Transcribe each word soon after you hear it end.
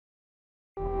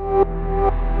Hey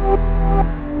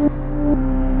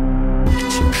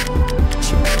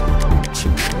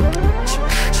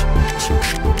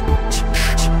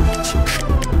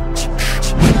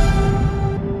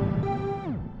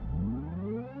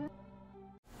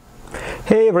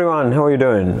everyone, how are you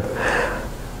doing?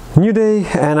 New day,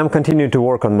 and I'm continuing to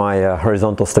work on my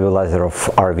horizontal stabilizer of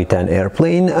RV-10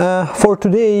 airplane. For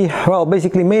today, well,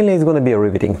 basically mainly it's going to be a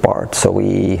riveting part. So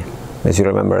we, as you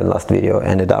remember in last video,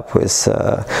 ended up with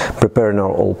preparing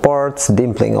all parts,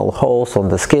 dimpling all holes on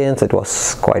the skins. It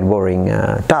was quite boring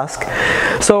task.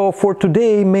 So for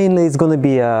today mainly it's going to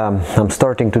be I'm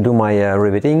starting to do my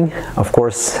riveting. Of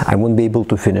course I won't be able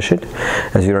to finish it.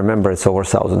 As you remember, it's over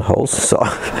 1,000 holes, so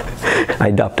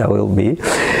I doubt I will be.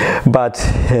 But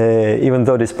even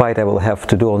though despite I will have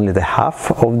to do only the half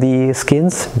of the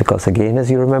skins, because again, as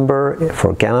you remember,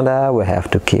 for Canada we have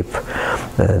to keep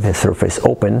the surface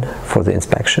open for the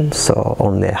inspection, so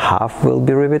only half will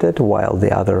be riveted while the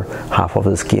other half of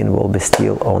the skin will be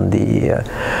still on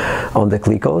the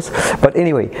clicos. But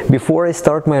anyway, before I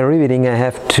start my riveting, I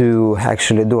have to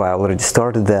actually do, I already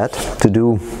started that, to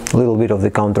do a little bit of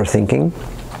the counter thinking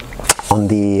on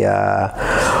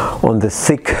the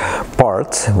thick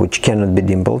parts which cannot be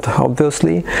dimpled,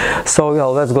 obviously. So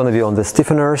well, that's going to be on the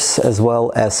stiffeners as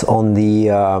well as on the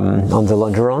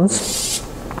longerons.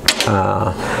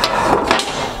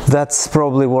 That's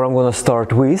probably what I'm going to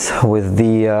start with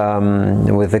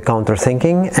the counter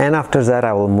thinking, and after that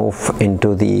I will move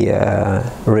into the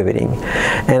riveting.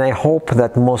 And I hope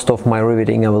that most of my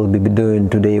riveting I will be doing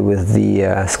today with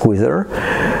the squeezer,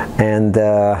 and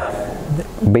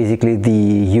basically the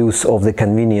use of the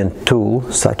convenient tool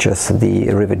such as the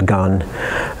rivet gun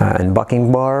and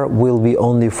bucking bar will be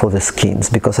only for the skins,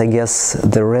 because I guess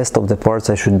the rest of the parts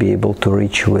I should be able to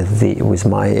reach with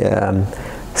my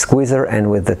squeezer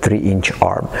and with the 3-inch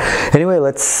arm. Anyway,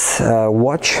 let's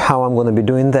watch how I'm going to be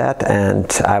doing that, and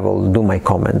I will do my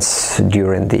comments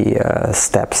during the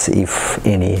steps if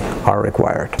any are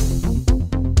required.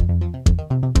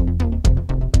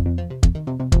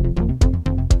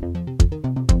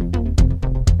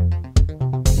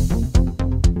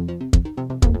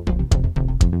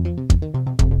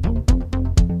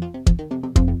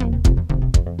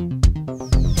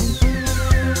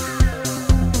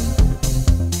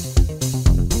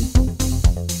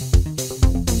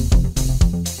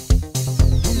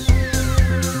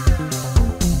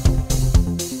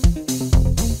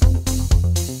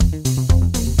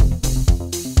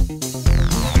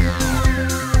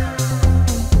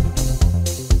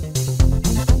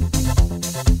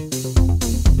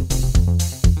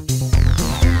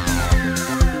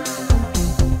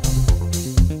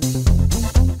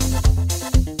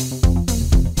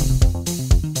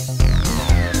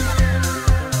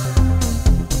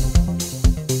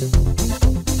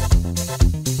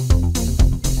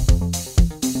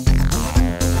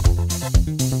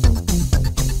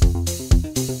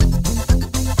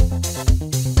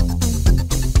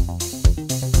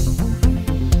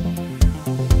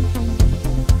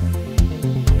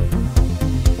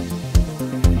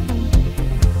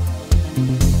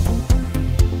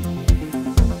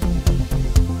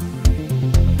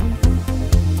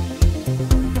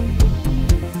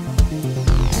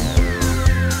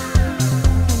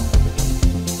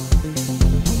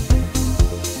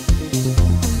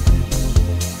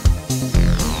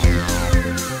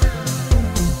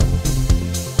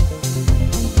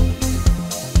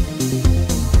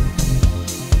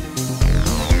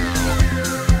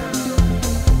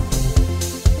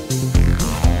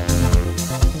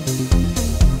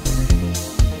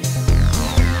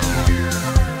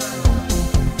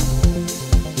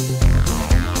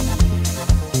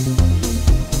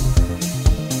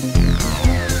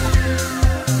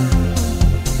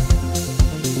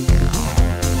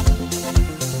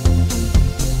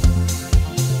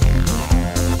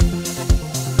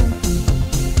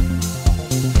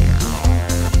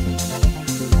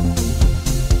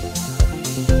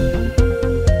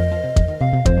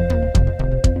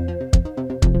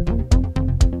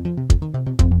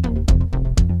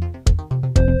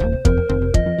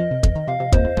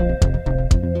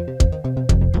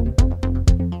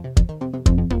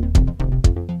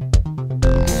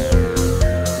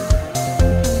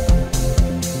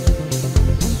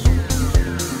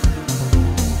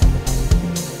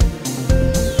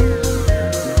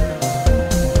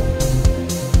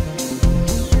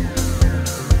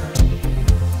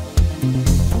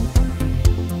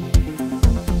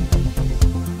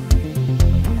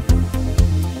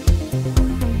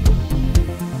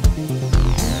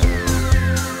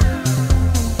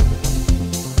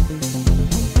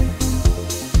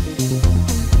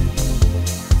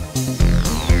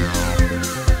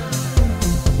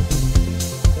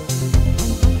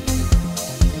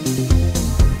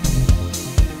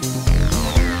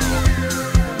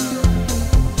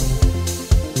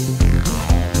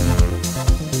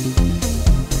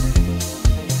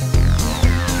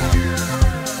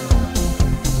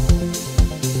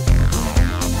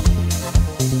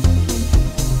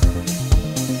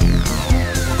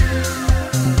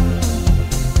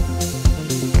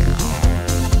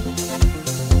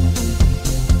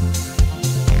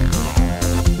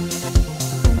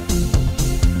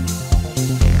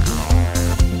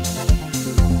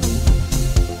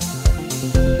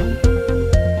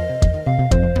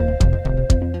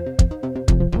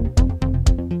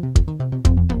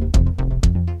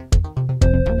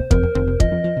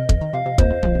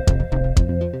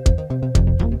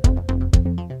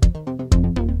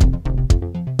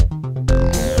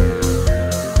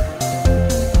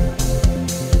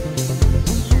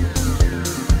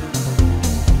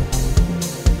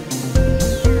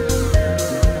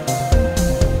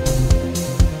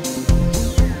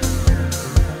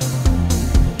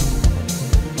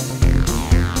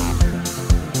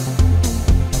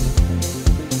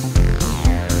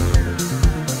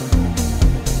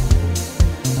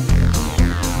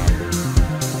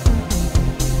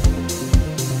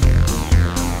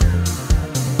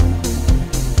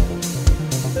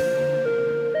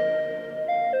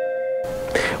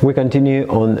 we continue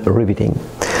on riveting.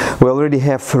 We already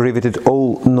have riveted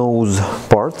all nose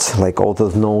parts, like all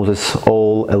those noses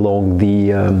all along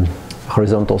the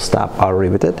horizontal stab are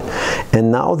riveted,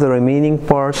 and now the remaining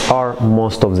parts are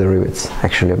most of the rivets.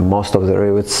 Actually, most of the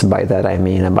rivets, by that I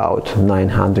mean about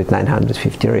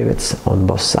 900-950 rivets on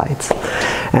both sides.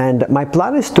 And my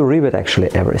plan is to rivet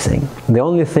actually everything. The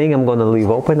only thing I'm going to leave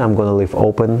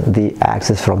open, the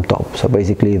axis from top. So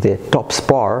basically the top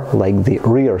spar, like the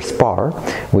rear spar,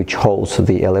 which holds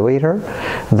the elevator,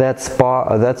 that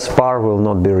spar will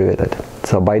not be riveted.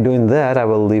 So by doing that, I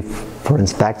will leave for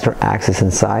inspector axis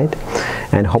inside,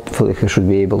 and hopefully he should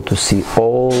be able to see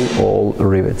all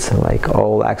rivets, like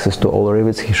all access to all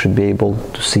rivets. He should be able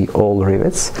to see all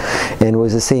rivets, and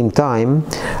with the same time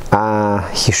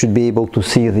he should be able to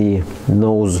see the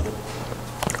nose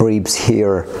ribs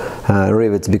here,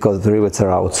 rivets, because the rivets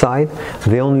are outside.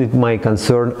 My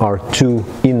concern are two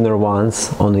inner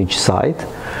ones on each side,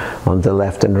 on the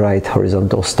left and right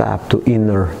horizontal stab, two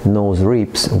inner nose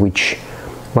ribs, which,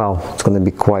 well, it's going to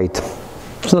be quite,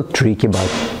 it's not tricky, but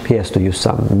he has to use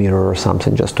some mirror or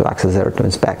something just to access there to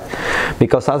inspect,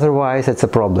 because otherwise it's a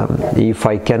problem. If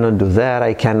I cannot do that,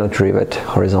 I cannot rivet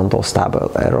horizontal stab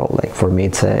at all. Like for me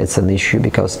it's an issue,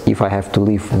 because if I have to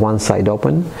leave one side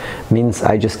open, means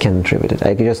I just can't rivet it.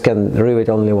 I just can rivet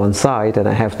only one side, and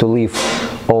I have to leave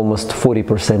almost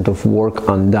 40% of work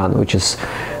undone, which is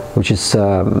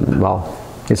well,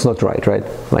 it's not right?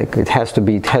 Like it has to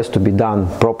be done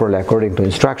properly according to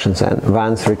instructions, and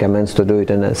Vance recommends to do it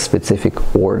in a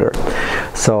specific order.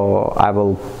 So I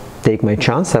will take my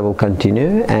chance, I will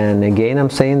continue, and again I'm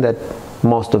saying that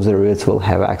most of the rivets will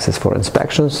have access for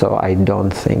inspection, so I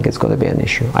don't think it's going to be an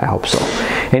issue. I hope so.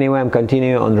 Anyway, I'm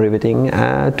continuing on riveting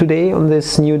today on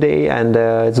this new day, and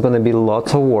it's going to be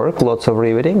lots of work, lots of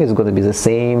riveting. It's going to be the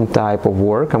same type of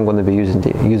work. I'm going to be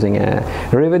using a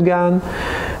rivet gun,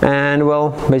 and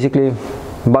well, basically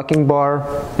bucking bar,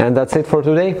 and that's it for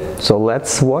today. So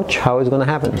let's watch how it's going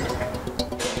to happen.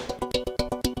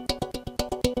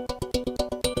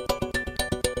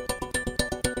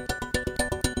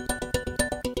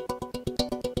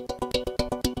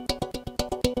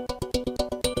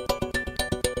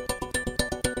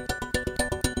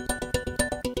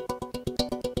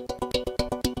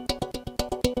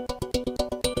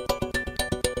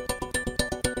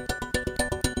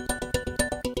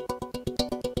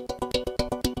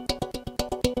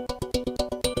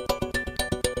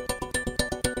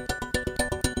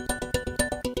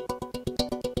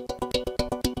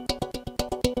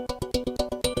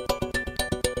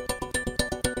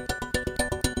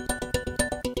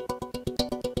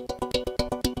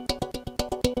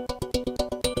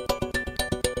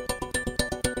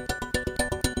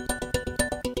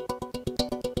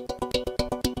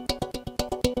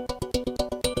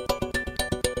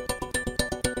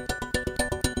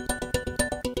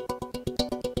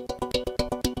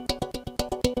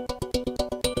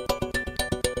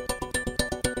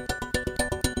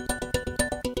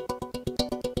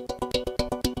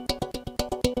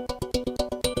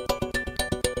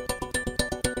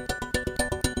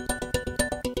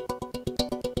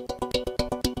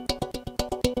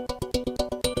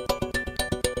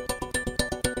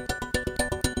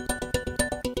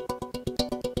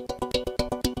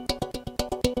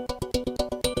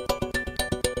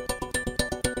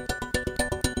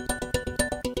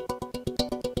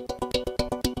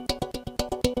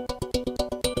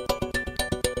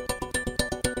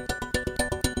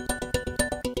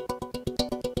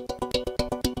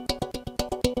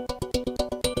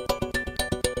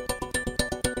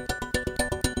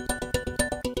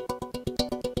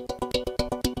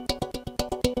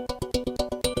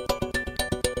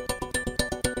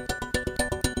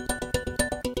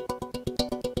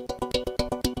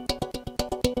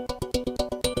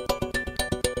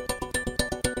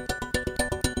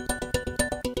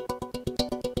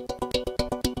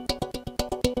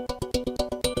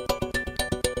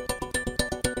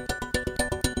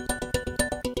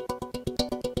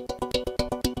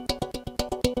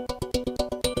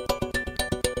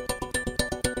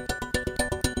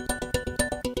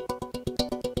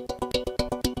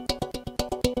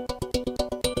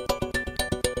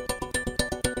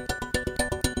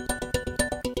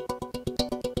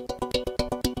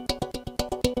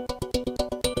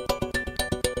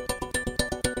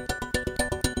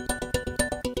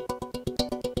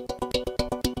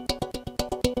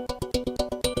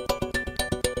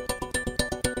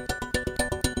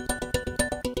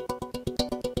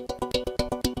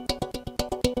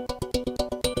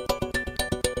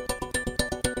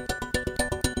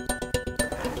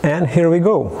 And here we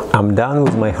go, I'm done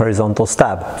with my horizontal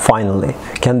stab, finally.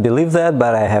 Can't believe that,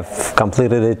 but I have I've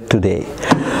completed it today.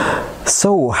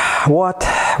 So what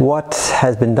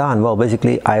has been done? Well,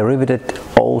 basically I riveted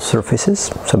all surfaces,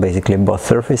 so basically both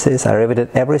surfaces. I riveted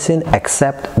everything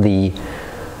except the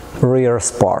rear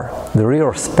spar. The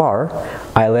rear spar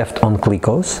I left on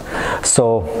Clicos,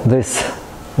 so this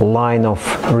line of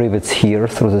rivets here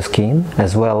through the skin,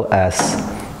 as well as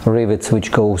rivets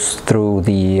which goes through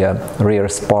the rear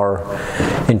spar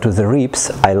into the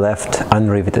ribs, I left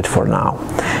unriveted for now.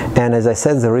 And as I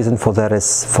said, the reason for that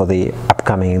is for the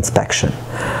upcoming inspection.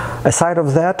 Aside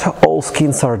of that, all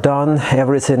skins are done,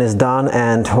 everything is done,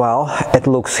 and well, it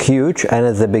looks huge, and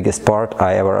it's the biggest part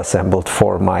I ever assembled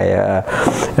for my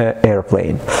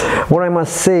airplane. What I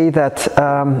must say that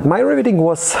my riveting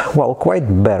was, well,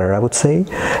 quite better, I would say,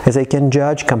 as I can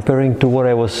judge, comparing to what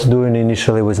I was doing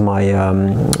initially with my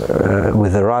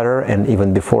with the rudder, and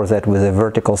even before that with the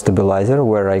vertical stabilizer,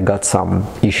 where I got some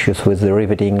issues with the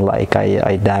riveting, like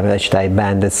I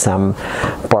banded some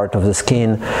part of the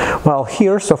skin. Well,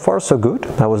 here so far so good.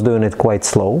 I was doing it quite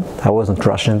slow. I wasn't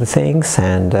rushing the things,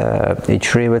 and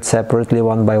each rivet separately,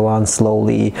 one by one,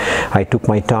 slowly. I took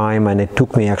my time, and it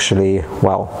took me actually,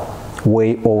 well,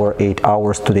 way over 8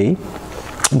 hours today.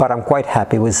 But I'm quite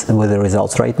happy with the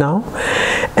results right now,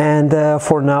 and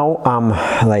for now I'm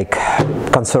like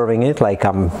conserving it, like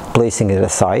I'm placing it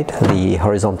aside, the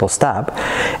horizontal stab,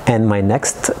 and my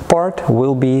next part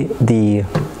will be the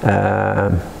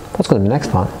what's going to be the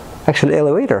next one? Actually,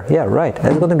 elevator. Yeah, right,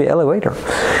 it's going to be elevator.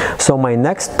 So my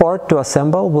next part to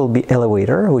assemble will be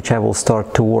elevator, which I will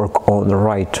start to work on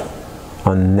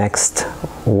on next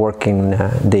working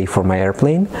day for my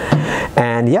airplane.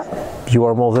 And yeah, you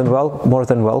are more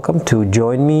than welcome to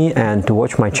join me and to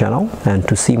watch my channel and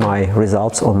to see my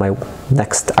results on my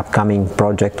next upcoming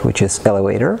project, which is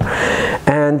elevator.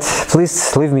 And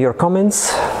please leave me your comments,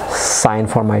 sign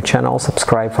for my channel,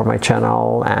 subscribe for my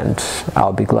channel, and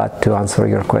I'll be glad to answer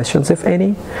your questions if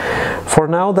any. For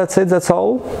now, that's it, that's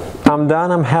all. I'm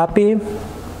done, I'm happy,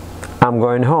 I'm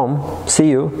going home. See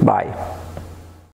you, bye.